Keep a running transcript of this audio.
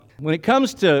When it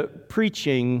comes to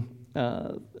preaching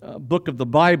a book of the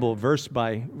Bible, verse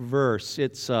by verse,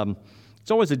 it's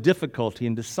always a difficulty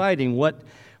in deciding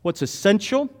what's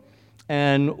essential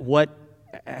and what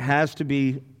has to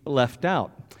be left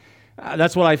out.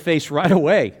 That's what I face right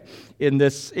away in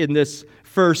this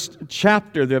first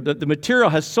chapter. The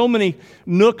material has so many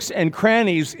nooks and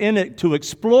crannies in it to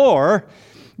explore,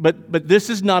 but this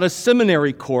is not a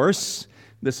seminary course.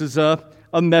 This is a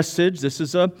message. This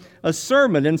is a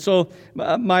sermon. And so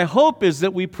my hope is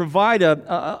that we provide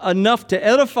enough to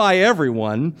edify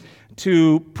everyone,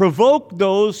 to provoke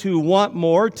those who want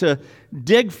more to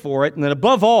dig for it, and then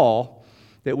above all,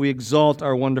 that we exalt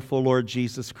our wonderful Lord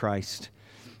Jesus Christ,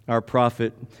 our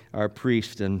prophet, our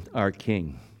priest, and our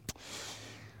king.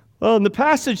 Well, in the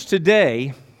passage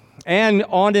today, and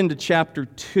on into chapter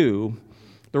 2,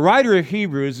 the writer of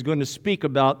Hebrews is going to speak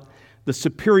about the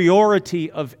superiority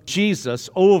of Jesus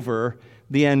over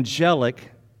the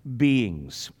angelic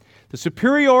beings. The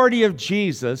superiority of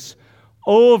Jesus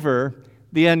over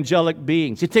the angelic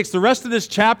beings. He takes the rest of this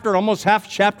chapter, almost half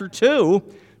chapter 2,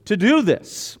 to do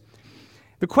this.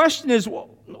 The question is,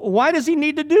 why does he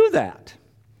need to do that?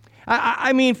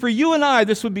 I mean, for you and I,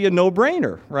 this would be a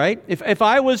no-brainer, right? If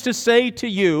I was to say to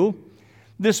you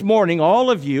this morning, all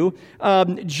of you,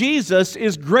 Jesus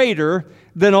is greater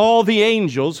than all the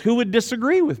angels, who would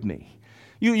disagree with me?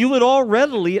 You would all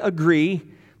readily agree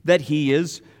that he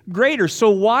is greater.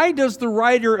 So why does the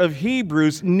writer of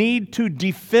Hebrews need to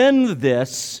defend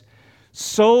this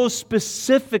so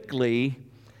specifically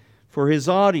for his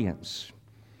audience?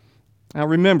 Now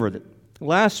remember that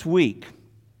last week,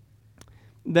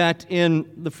 that in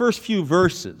the first few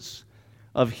verses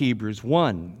of Hebrews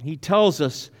 1, he tells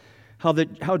us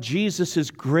how Jesus is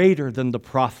greater than the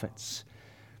prophets,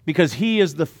 because he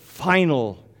is the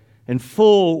final and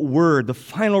full word, the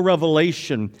final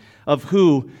revelation of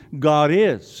who God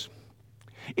is.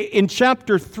 In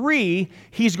chapter 3,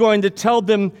 he's going to tell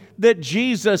them that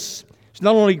Jesus is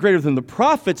not only greater than the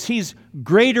prophets, he's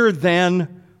greater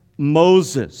than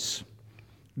Moses.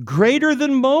 Greater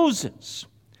than Moses.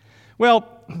 Well,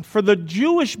 for the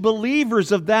Jewish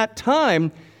believers of that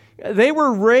time, they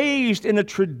were raised in a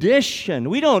tradition.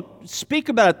 We don't speak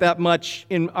about it that much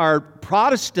in our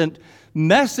Protestant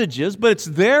messages, but it's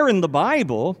there in the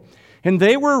Bible. And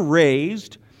they were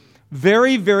raised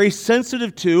very, very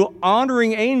sensitive to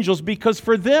honoring angels, because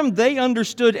for them, they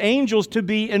understood angels to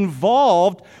be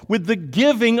involved with the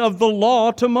giving of the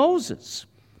law to Moses.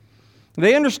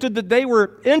 They understood that they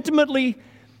were intimately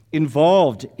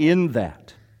involved in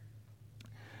that.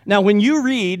 Now, when you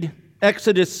read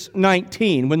Exodus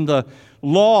 19, when the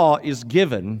law is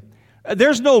given,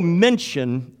 there's no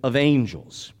mention of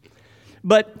angels.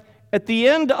 But at the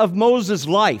end of Moses'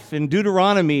 life, in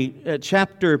Deuteronomy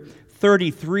chapter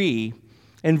 33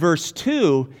 and verse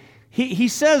 2, he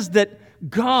says that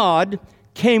God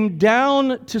came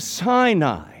down to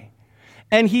Sinai,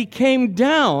 and he came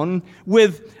down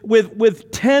with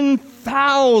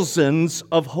 10,000s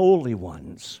of holy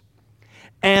ones,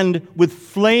 and with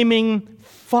flaming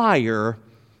fire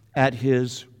at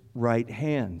his right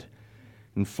hand.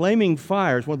 And flaming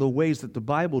fire is one of the ways that the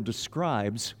Bible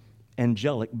describes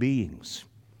angelic beings.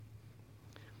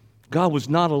 God was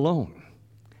not alone.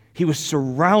 He was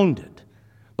surrounded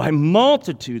by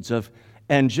multitudes of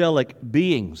angelic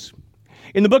beings.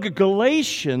 In the book of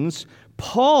Galatians,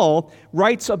 Paul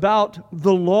writes about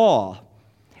the law.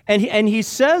 And he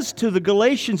says to the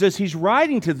Galatians, as he's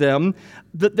writing to them,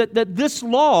 that this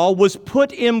law was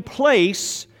put in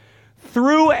place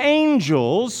through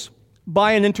angels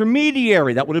by an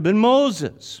intermediary. That would have been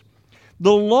Moses.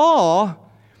 The law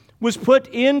was put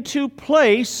into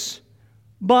place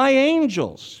by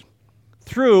angels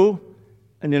through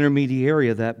an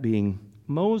intermediary, that being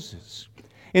Moses.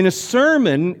 In a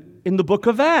sermon in the book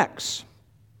of Acts,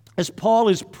 as Paul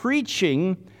is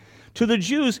preaching to the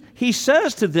Jews, he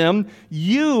says to them,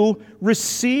 "You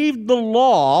received the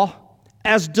law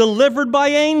as delivered by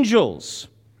angels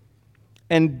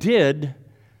and did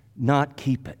not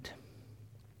keep it."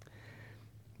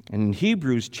 And in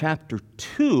Hebrews chapter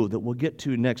 2, that we'll get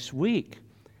to next week,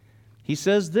 he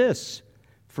says this,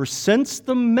 "For since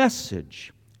the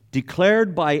message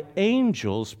declared by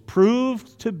angels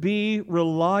proved to be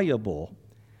reliable,"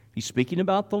 he's speaking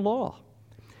about the law,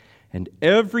 "and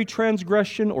every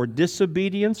transgression or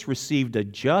disobedience received a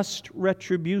just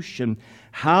retribution,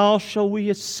 how shall we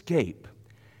escape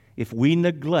if we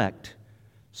neglect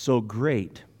so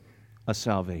great a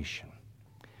salvation?"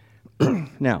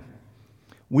 Now,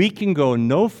 we can go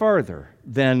no further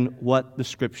than what the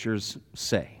Scriptures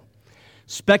say.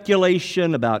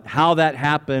 Speculation about how that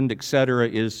happened, etc.,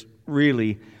 is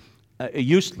really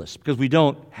useless because we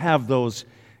don't have those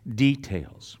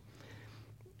details.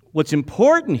 What's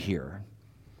important here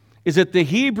is that the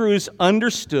Hebrews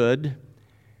understood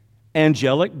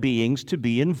angelic beings to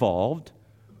be involved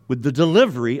with the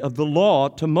delivery of the law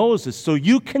to Moses. So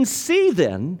you can see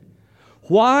then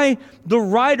why the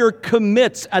writer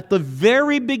commits at the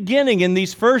very beginning in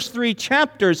these first 3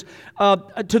 chapters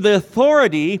to the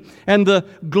authority and the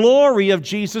glory of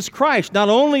Jesus Christ, not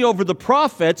only over the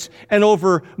prophets and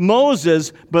over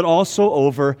Moses, but also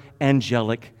over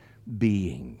angelic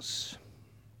beings.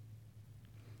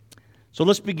 So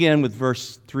let's begin with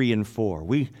verse 3 and 4.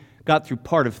 We got through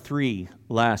part of 3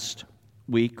 last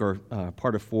week, or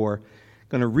part of 4. I'm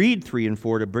going to read 3 and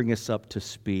 4 to bring us up to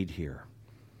speed here.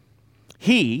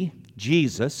 He,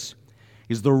 Jesus,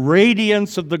 is the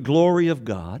radiance of the glory of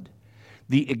God,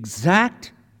 the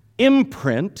exact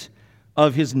imprint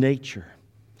of His nature.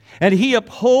 And He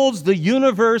upholds the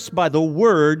universe by the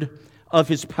word of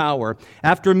His power.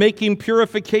 After making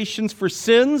purifications for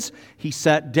sins, He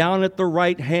sat down at the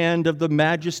right hand of the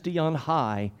Majesty on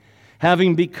high,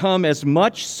 having become as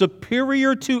much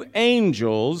superior to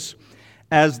angels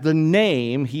as the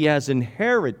name He has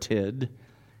inherited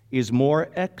is more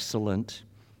excellent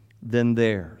than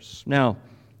theirs. Now,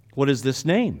 what is this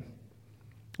name?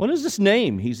 What is this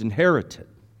name He's inherited?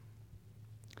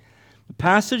 The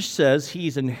passage says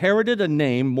He's inherited a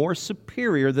name more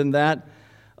superior than that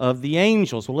of the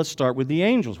angels. Well, let's start with the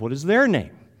angels. What is their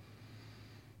name?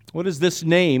 What is this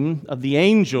name of the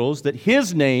angels that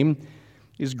His name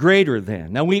is greater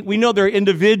than? Now, we know there are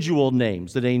individual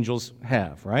names that angels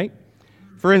have, right?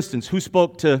 For instance, who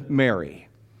spoke to Mary?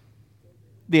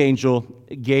 The angel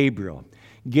Gabriel.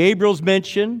 Gabriel's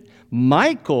mentioned.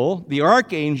 Michael, the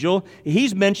archangel,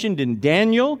 he's mentioned in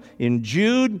Daniel, in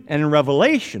Jude, and in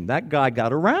Revelation. That guy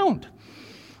got around.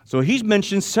 So he's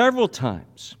mentioned several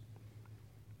times.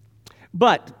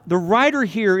 But the writer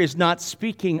here is not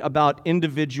speaking about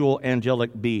individual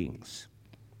angelic beings.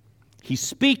 He's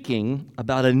speaking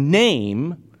about a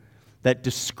name that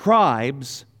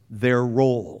describes their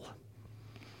role.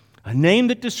 A name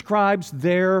that describes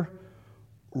their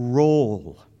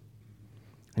role.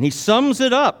 And he sums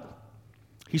it up.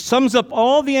 He sums up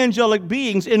all the angelic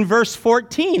beings in verse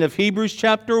 14 of Hebrews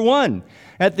chapter 1.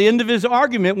 At the end of his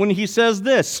argument when he says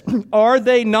this, are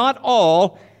they not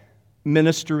all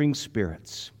ministering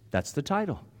spirits? That's the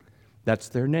title. That's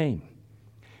their name.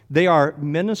 They are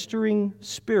ministering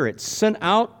spirits sent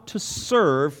out to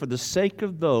serve for the sake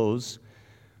of those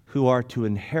who are to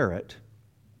inherit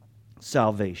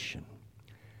salvation.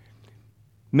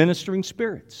 Ministering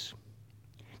spirits.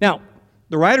 Now,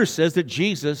 the writer says that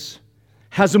Jesus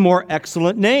has a more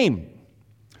excellent name.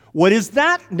 What is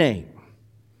that name?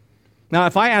 Now,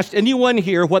 if I asked anyone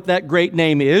here what that great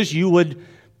name is, you would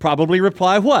probably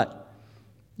reply what?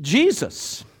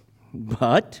 Jesus.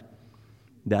 But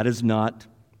that is not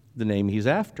the name He's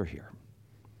after here.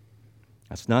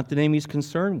 That's not the name He's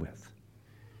concerned with.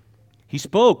 He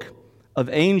spoke of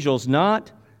angels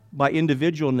not by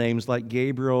individual names like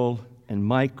Gabriel and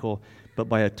Michael, but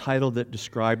by a title that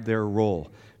described their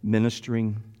role,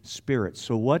 ministering spirits.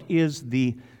 So what is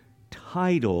the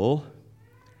title,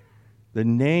 the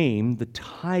name, the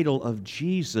title of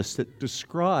Jesus that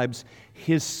describes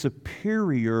His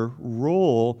superior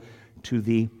role to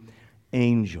the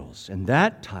angels? And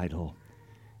that title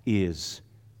is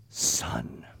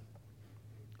Son.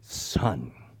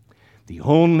 Son. The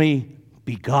only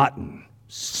begotten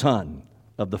Son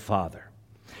of the Father.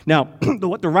 Now,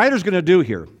 what the writer's going to do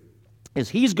here is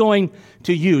he's going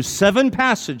to use 7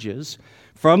 passages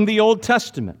from the Old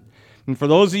Testament. And for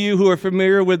those of you who are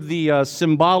familiar with the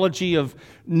symbology of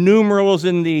numerals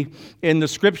in the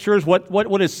Scriptures,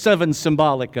 what is 7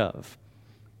 symbolic of?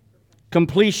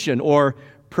 Completion or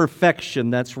perfection,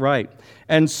 that's right.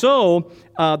 And so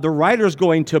the writer's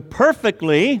going to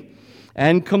perfectly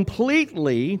and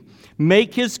completely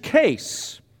make his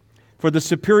case for the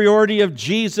superiority of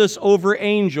Jesus over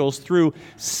angels through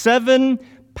 7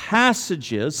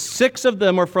 passages. 6 of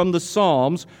them are from the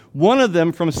Psalms, 1 of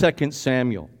them from 2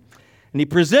 Samuel. And he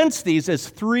presents these as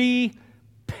 3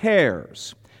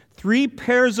 pairs. 3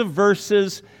 pairs of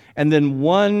verses and then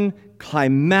 1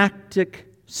 climactic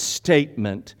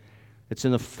statement. It's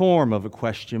in the form of a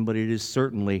question, but it is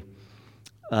certainly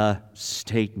a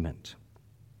statement.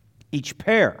 Each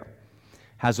pair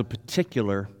has a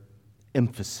particular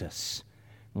emphasis.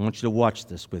 I want you to watch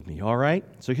this with me, all right?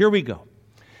 So here we go.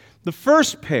 The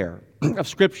first pair of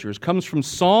scriptures comes from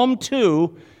Psalm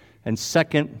 2 and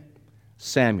 2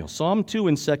 Samuel. Psalm 2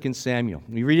 and 2 Samuel.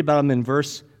 We read about them in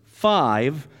verse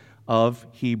 5 of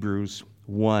Hebrews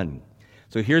 1.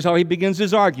 So here's how he begins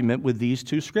his argument with these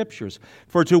two scriptures.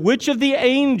 For to which of the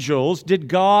angels did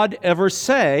God ever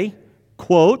say,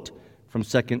 quote, from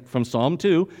Psalm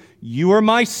 2, "You are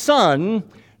my son,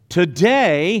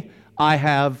 today I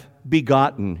have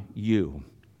begotten you"?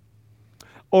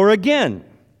 Or again,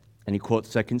 and he quotes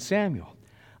 2 Samuel,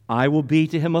 "I will be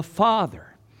to him a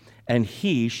father, and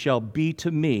he shall be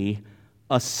to me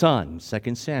a son."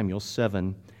 2 Samuel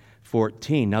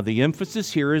 7:14. Now the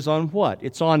emphasis here is on what?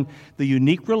 It's on the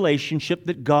unique relationship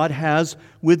that God has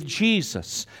with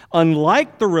Jesus.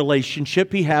 Unlike the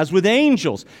relationship he has with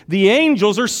angels. The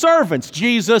angels are servants.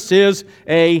 Jesus is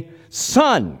a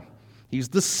son. He's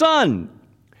the son.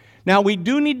 Now we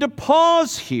do need to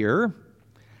pause here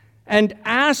and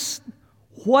ask,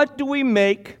 what do we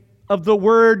make of the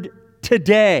word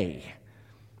 "today"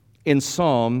 in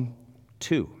Psalm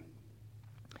 2?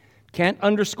 Can't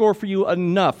underscore for you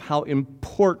enough how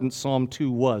important Psalm 2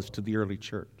 was to the early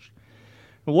church.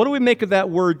 And what do we make of that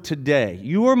word "today"?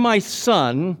 You are my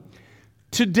son,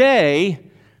 today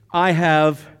I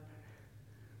have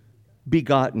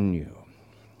begotten you.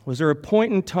 Was there a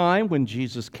point in time when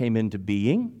Jesus came into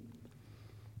being?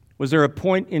 Was there a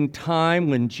point in time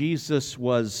when Jesus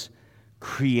was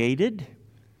created?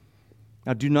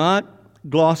 Now, do not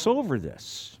gloss over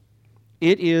this.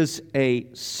 It is a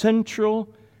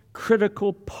central,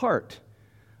 critical part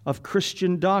of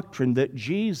Christian doctrine that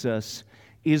Jesus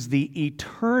is the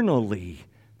eternally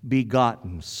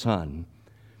begotten Son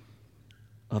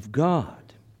of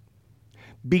God.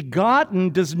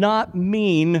 Begotten does not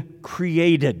mean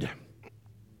created.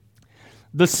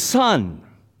 The Son,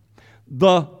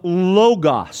 the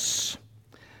Logos,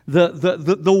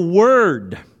 the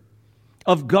Word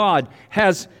of God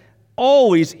has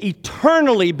always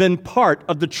eternally been part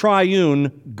of the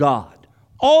triune God.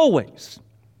 Always.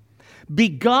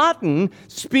 Begotten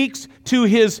speaks to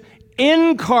his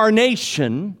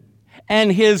incarnation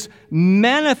and his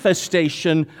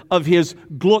manifestation of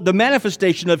the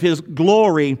manifestation of his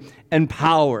glory and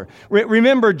power.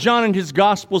 Remember, John in his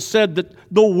gospel said that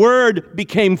the Word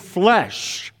became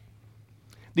flesh.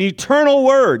 The eternal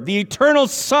Word, the eternal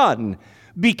Son,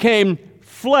 became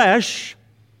flesh,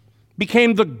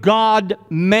 became the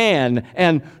God-man,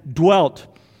 and dwelt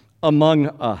among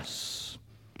us.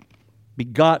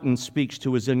 Begotten speaks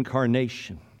to his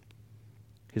incarnation,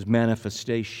 his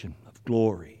manifestation of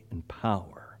glory and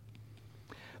power.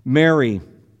 Mary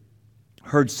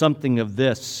heard something of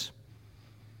this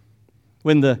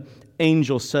when the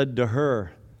angel said to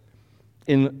her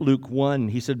in Luke 1,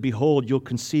 he said, "Behold, you'll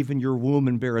conceive in your womb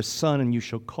and bear a son, and you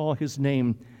shall call his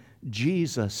name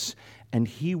Jesus, and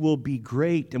he will be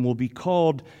great and will be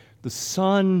called the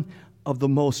Son of the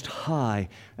Most High,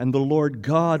 and the Lord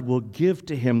God will give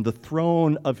to him the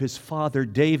throne of his father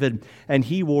David, and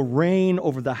he will reign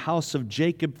over the house of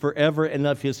Jacob forever, and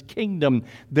of his kingdom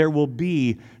there will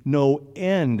be no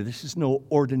end." This is no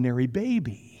ordinary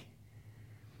baby.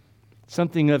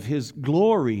 Something of his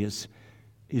glory is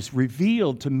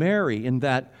revealed to Mary in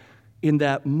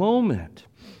that moment.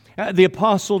 The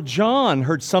Apostle John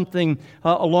heard something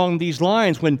along these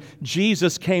lines when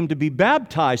Jesus came to be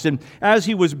baptized. And as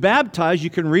he was baptized,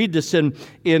 you can read this in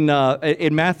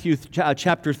Matthew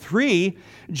chapter 3.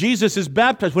 Jesus is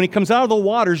baptized. When he comes out of the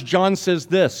waters, John says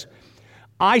this,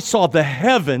 "I saw the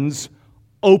heavens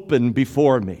open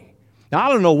before me." Now, I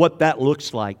don't know what that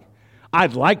looks like.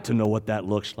 I'd like to know what that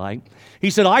looks like.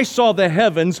 He said, "I saw the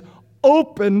heavens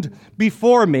opened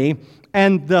before me,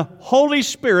 and the Holy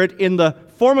Spirit in the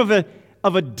form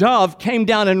of a dove came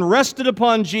down and rested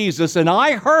upon Jesus, and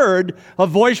I heard a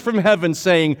voice from heaven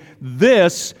saying,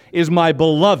 'This is my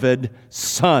beloved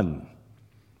Son,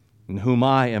 in whom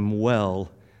I am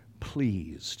well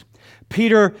pleased.'"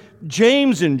 Peter,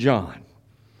 James, and John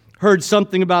heard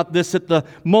something about this at the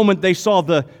moment they saw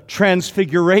the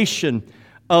transfiguration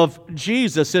of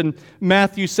Jesus in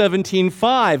Matthew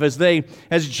 17:5,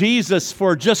 as Jesus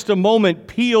for just a moment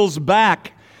peels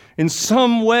back in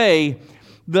some way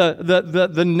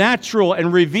the natural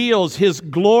and reveals his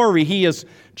glory. He is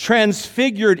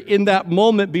transfigured in that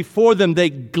moment before them. They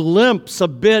glimpse a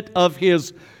bit of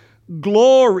his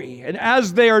glory. And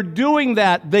as they are doing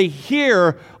that, they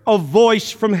hear a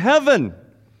voice from heaven.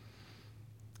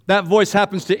 That voice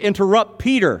happens to interrupt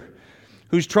Peter,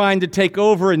 who's trying to take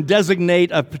over and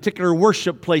designate a particular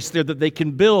worship place there that they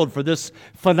can build for this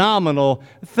phenomenal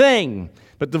thing.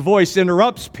 But the voice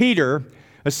interrupts Peter,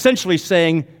 essentially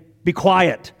saying, "Be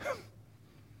quiet.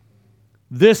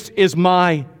 This is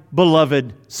my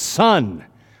beloved Son.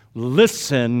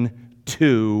 Listen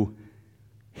to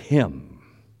him."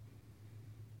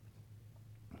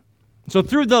 So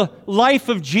through the life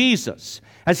of Jesus,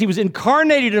 as he was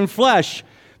incarnated in flesh,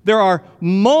 There are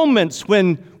moments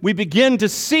when we begin to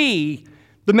see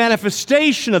the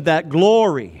manifestation of that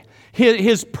glory,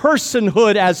 His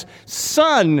personhood as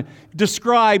Son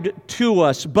described to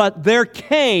us. But there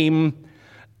came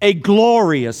a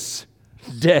glorious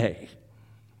day.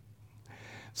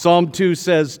 Psalm 2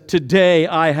 says, "Today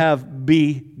I have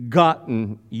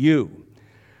begotten you."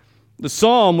 The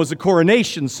psalm was a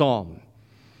coronation psalm.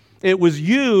 It was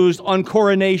used on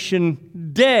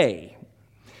Coronation Day.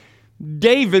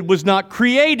 David was not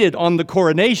created on the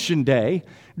coronation day.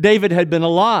 David had been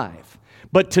alive.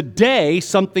 But today,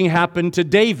 something happened to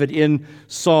David in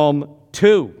Psalm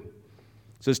 2.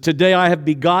 It says, "Today I have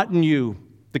begotten you."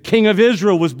 The king of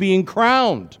Israel was being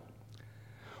crowned.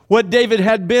 What David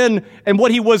had been and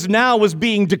what he was now was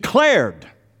being declared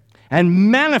and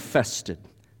manifested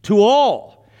to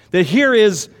all, that here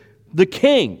is the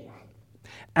king.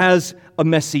 As a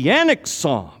messianic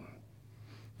psalm,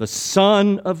 the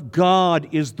Son of God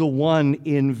is the one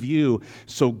in view.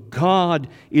 So God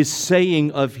is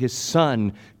saying of His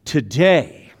Son,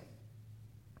 "Today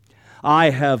I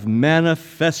have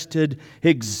manifested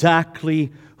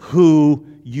exactly who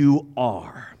you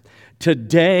are.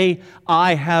 Today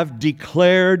I have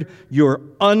declared your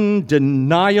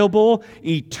undeniable,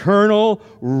 eternal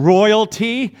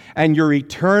royalty and your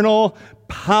eternal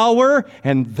power."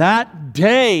 And that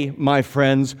day, my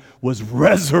friends, was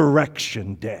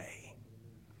Resurrection Day.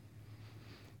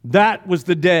 That was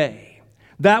the day.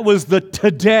 That was the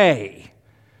today.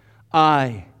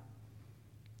 I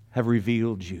have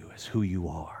revealed you as who you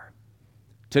are.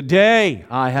 Today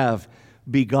I have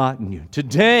begotten you.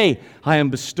 Today I am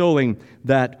bestowing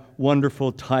that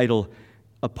wonderful title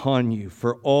upon you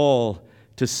for all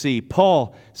to see.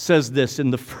 Paul says this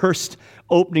in the first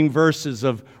opening verses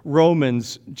of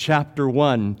Romans chapter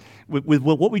 1. With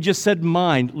what we just said in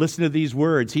mind, listen to these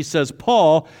words. He says,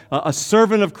 "Paul, a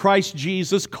servant of Christ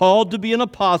Jesus, called to be an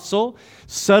apostle,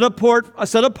 set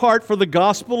apart for the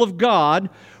gospel of God,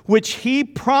 which He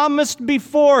promised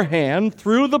beforehand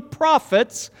through the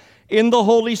prophets in the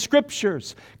Holy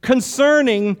Scriptures,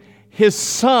 concerning His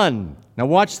Son." Now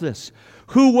watch this.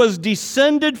 "Who was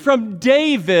descended from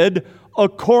David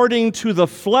according to the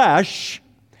flesh,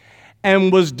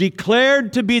 and was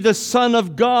declared to be the Son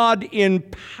of God in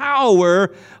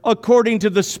power according to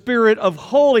the Spirit of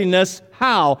holiness."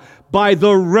 How? By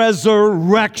the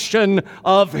resurrection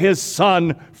of His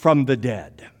Son from the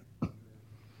dead.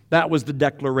 That was the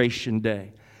declaration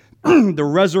day. The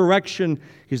resurrection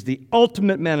is the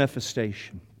ultimate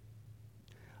manifestation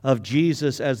of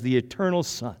Jesus as the eternal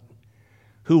Son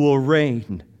who will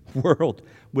reign world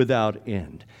without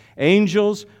end.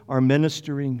 Angels are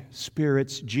ministering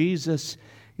spirits. Jesus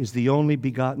is the only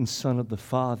begotten Son of the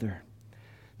Father.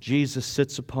 Jesus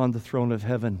sits upon the throne of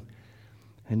heaven,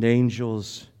 and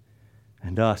angels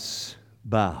and us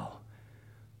bow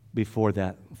before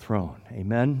that throne.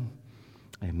 Amen?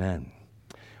 Amen.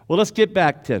 Well, let's get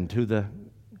back then to the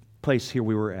place here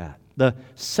we were at, the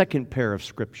second pair of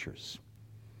Scriptures.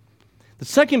 The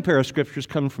second pair of Scriptures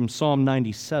come from Psalm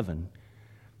 97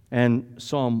 and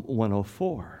Psalm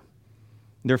 104.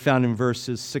 They're found in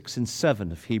verses 6 and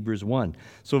 7 of Hebrews 1.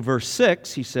 So verse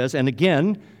 6, he says, and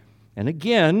again,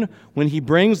 when He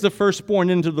brings the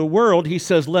firstborn into the world, He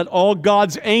says, "Let all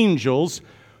God's angels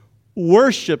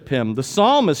worship Him." The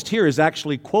psalmist here is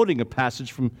actually quoting a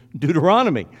passage from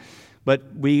Deuteronomy.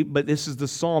 But this is the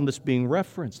psalm that's being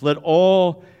referenced. "Let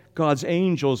all God's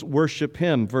angels worship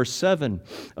Him." Verse 7,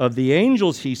 of the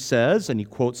angels, he says, and he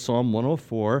quotes Psalm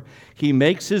 104, "He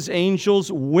makes His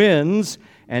angels winds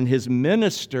and His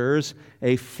ministers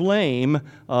a flame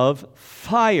of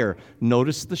fire."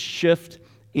 Notice the shift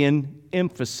in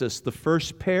emphasis. The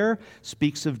first pair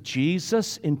speaks of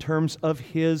Jesus in terms of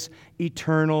His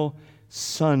eternal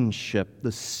sonship.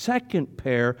 The second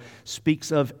pair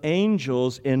speaks of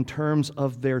angels in terms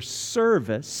of their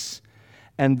service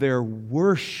and their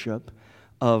worship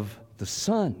of the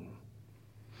Son.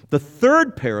 The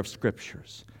third pair of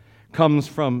Scriptures comes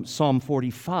from Psalm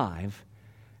 45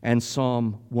 and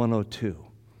Psalm 102.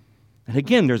 And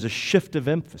again, there's a shift of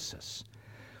emphasis.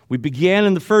 We began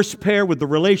in the first pair with the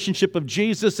relationship of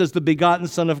Jesus as the begotten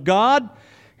Son of God.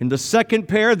 In the second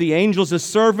pair, the angels as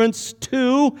servants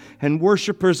to and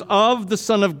worshipers of the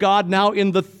Son of God. Now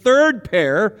in the third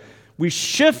pair, we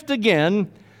shift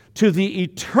again to the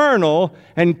eternal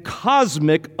and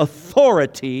cosmic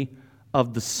authority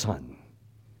of the Son.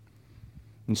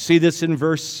 You see this in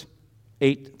verse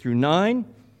 8 through 9,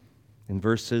 and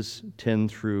verses 10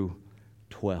 through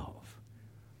 12.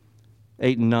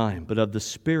 8 and 9, "But of the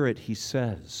Spirit," he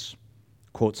says,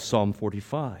 quotes Psalm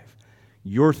 45,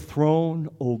 "Your throne,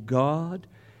 O God,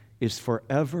 is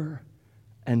forever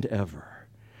and ever.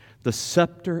 The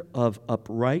scepter of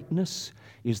uprightness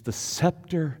is the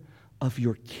scepter of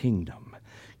your kingdom.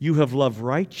 You have loved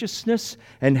righteousness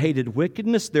and hated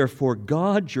wickedness. Therefore,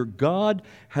 God, your God,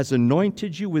 has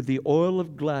anointed you with the oil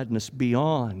of gladness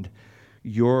beyond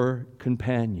your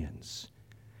companions.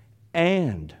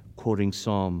 And, quoting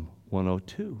Psalm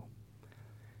 102,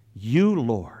 you,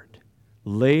 Lord,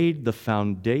 laid the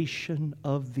foundation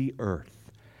of the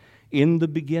earth in the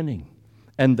beginning,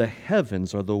 and the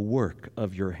heavens are the work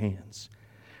of your hands.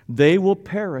 They will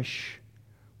perish,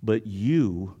 but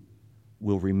you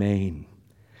will remain.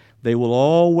 They will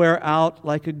all wear out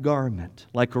like a garment.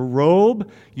 Like a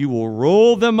robe, you will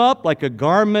roll them up like a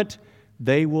garment.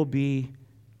 They will be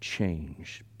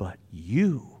changed. But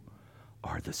you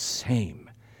are the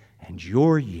same, and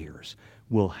your years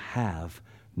will have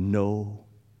no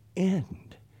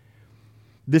end.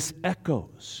 This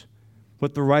echoes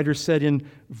what the writer said in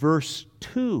verse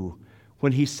 2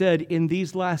 when he said, in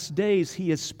these last days he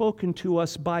has spoken to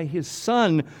us by his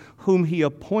Son, whom he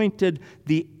appointed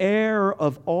the heir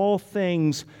of all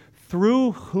things,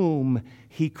 through whom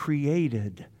he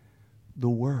created the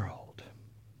world.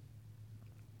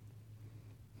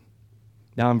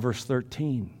 Now in verse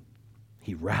 13,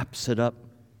 he wraps it up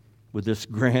with this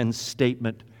grand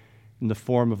statement in the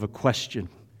form of a question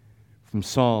from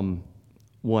Psalm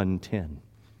 110.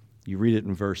 You read it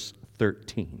in verse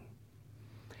 13.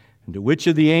 And to which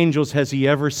of the angels has he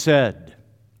ever said,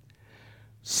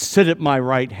 sit at my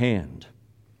right hand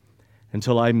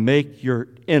until I make your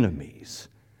enemies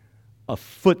a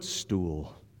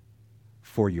footstool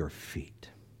for your feet?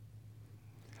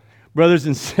 Brothers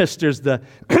and sisters,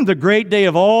 the great day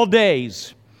of all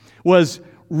days was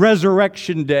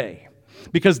Resurrection Day,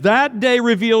 because that day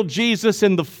revealed Jesus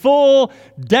in the full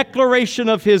declaration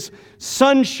of his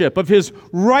sonship, of his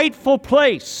rightful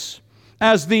place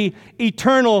as the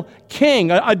eternal King,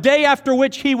 a day after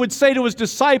which he would say to his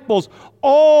disciples,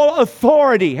 all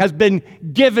authority has been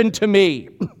given to me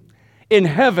in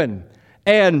heaven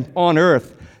and on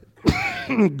earth.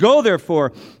 Go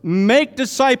therefore, make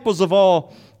disciples of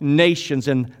all nations.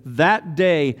 And that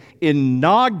day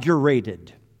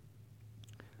inaugurated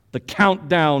the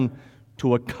countdown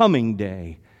to a coming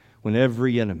day when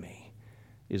every enemy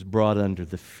is brought under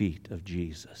the feet of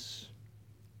Jesus.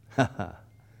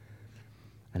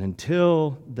 And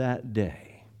until that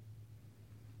day,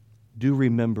 do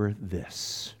remember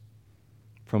this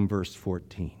from verse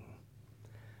 14.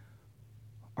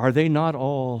 Are they not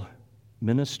all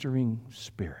ministering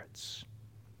spirits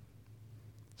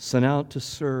sent out to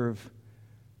serve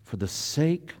for the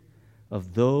sake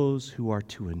of those who are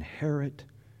to inherit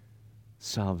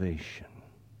salvation?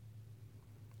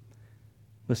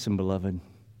 Listen, beloved,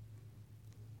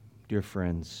 dear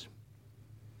friends,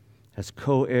 as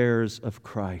co-heirs of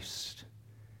Christ,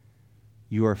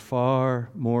 you are far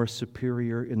more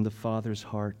superior in the Father's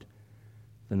heart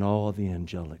than all the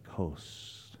angelic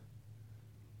hosts.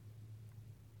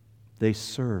 They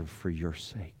serve for your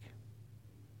sake.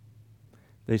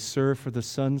 They serve for the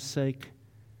Son's sake,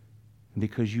 and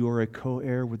because you are a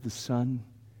co-heir with the Son,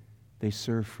 they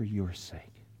serve for your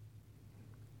sake.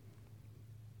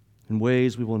 In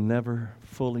ways we will never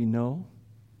fully know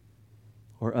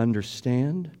or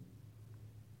understand,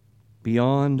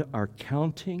 beyond our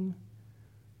counting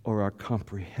or our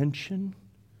comprehension,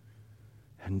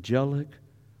 angelic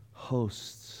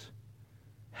hosts,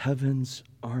 heaven's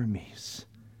armies,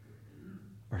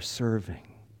 are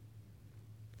serving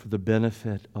for the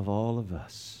benefit of all of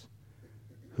us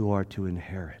who are to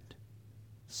inherit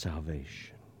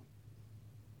salvation.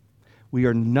 We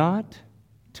are not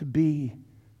to be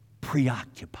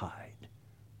preoccupied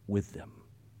with them,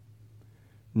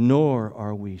 nor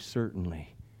are we certainly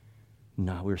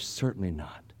we're certainly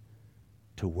not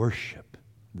to worship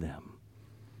them.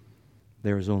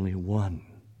 There is only one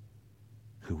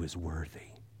who is worthy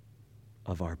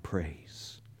of our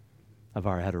praise, of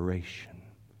our adoration,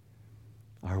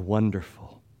 our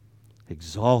wonderful,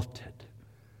 exalted,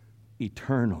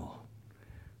 eternal,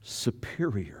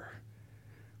 superior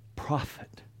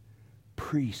prophet,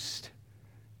 priest,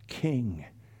 king,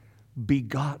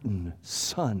 begotten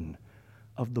Son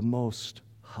of the Most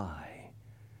High,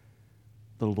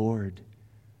 the Lord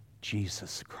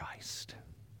Jesus Christ.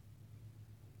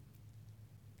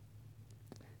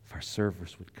 If our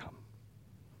servers would come.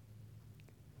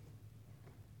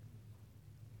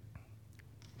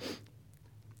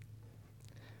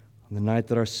 On the night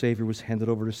that our Savior was handed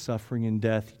over to suffering and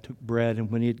death, he took bread,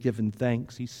 and when he had given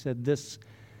thanks, he said, "This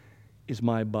is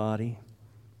my body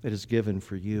that is given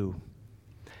for you."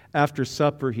 After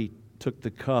supper, he took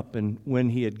the cup, and when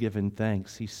he had given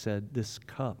thanks, he said, "This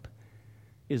cup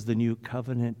is the new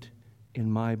covenant in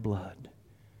my blood.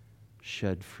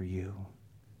 shed for you.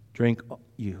 Drink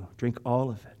all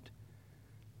of it.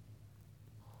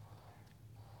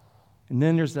 And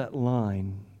then there's that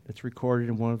line that's recorded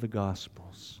in one of the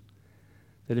Gospels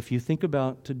that if you think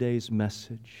about today's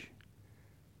message,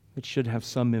 it should have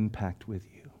some impact with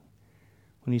you.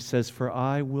 When he says, "For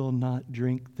I will not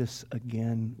drink this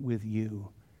again with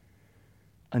you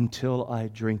until I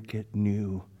drink it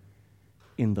new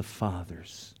in the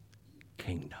Father's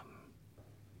kingdom,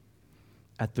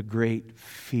 at the great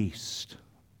feast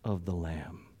of the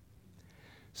Lamb.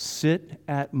 Sit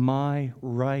at my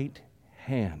right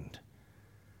hand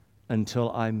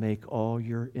until I make all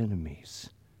your enemies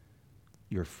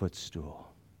your footstool."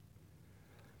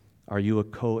 Are you a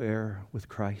co-heir with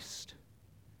Christ?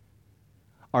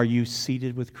 Are you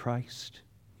seated with Christ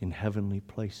in heavenly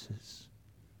places?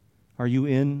 Are you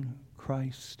in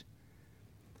Christ?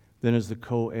 Then as the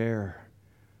co-heir,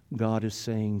 God is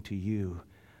saying to you,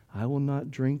 I will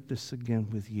not drink this again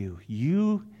with you.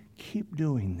 You keep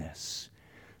doing this.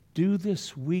 Do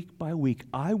this week by week.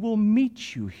 I will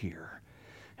meet you here.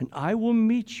 And I will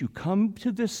meet you. Come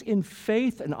to this in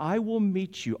faith, and I will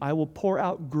meet you. I will pour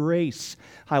out grace.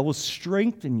 I will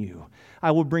strengthen you. I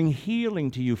will bring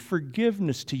healing to you,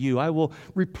 forgiveness to you. I will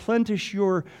replenish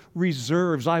your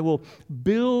reserves. I will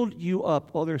build you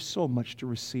up. Oh, there's so much to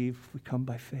receive if we come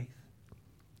by faith.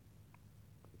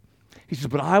 He says,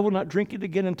 but I will not drink it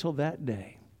again until that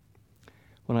day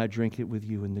when I drink it with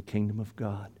you in the kingdom of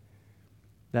God.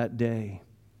 That day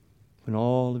when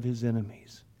all of his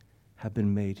enemies have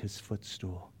been made his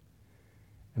footstool.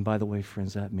 And by the way,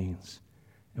 friends, that means,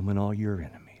 and when all your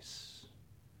enemies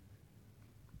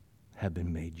have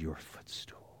been made your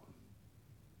footstool.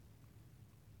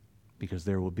 Because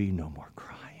there will be no more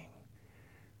crying.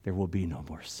 There will be no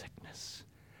more sickness.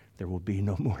 There will be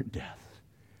no more death.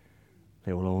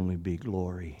 There will only be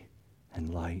glory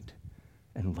and light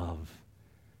and love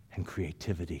and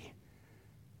creativity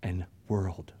and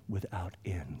world without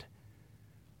end.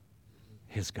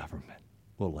 His government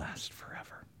will last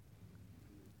forever.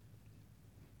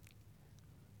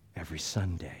 Every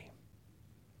Sunday,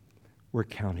 we're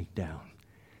counting down.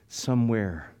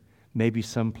 Somewhere, maybe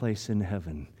someplace in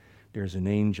heaven, there's an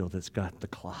angel that's got the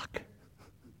clock.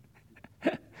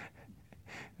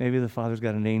 Maybe the Father's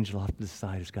got an angel off to the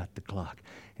side who's got the clock.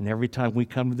 And every time we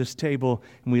come to this table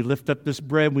and we lift up this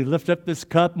bread, we lift up this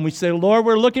cup, and we say, Lord,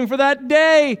 we're looking for that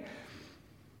day.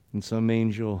 And some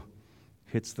angel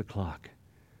hits the clock.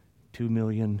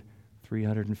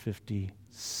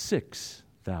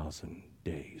 2,356,000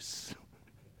 days.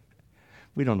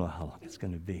 We don't know how long it's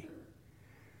going to be.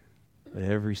 But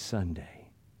every Sunday,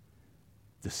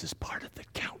 this is part of the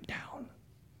countdown.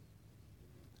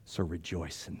 So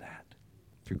rejoice in that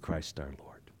through Christ our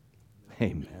Lord.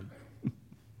 Amen.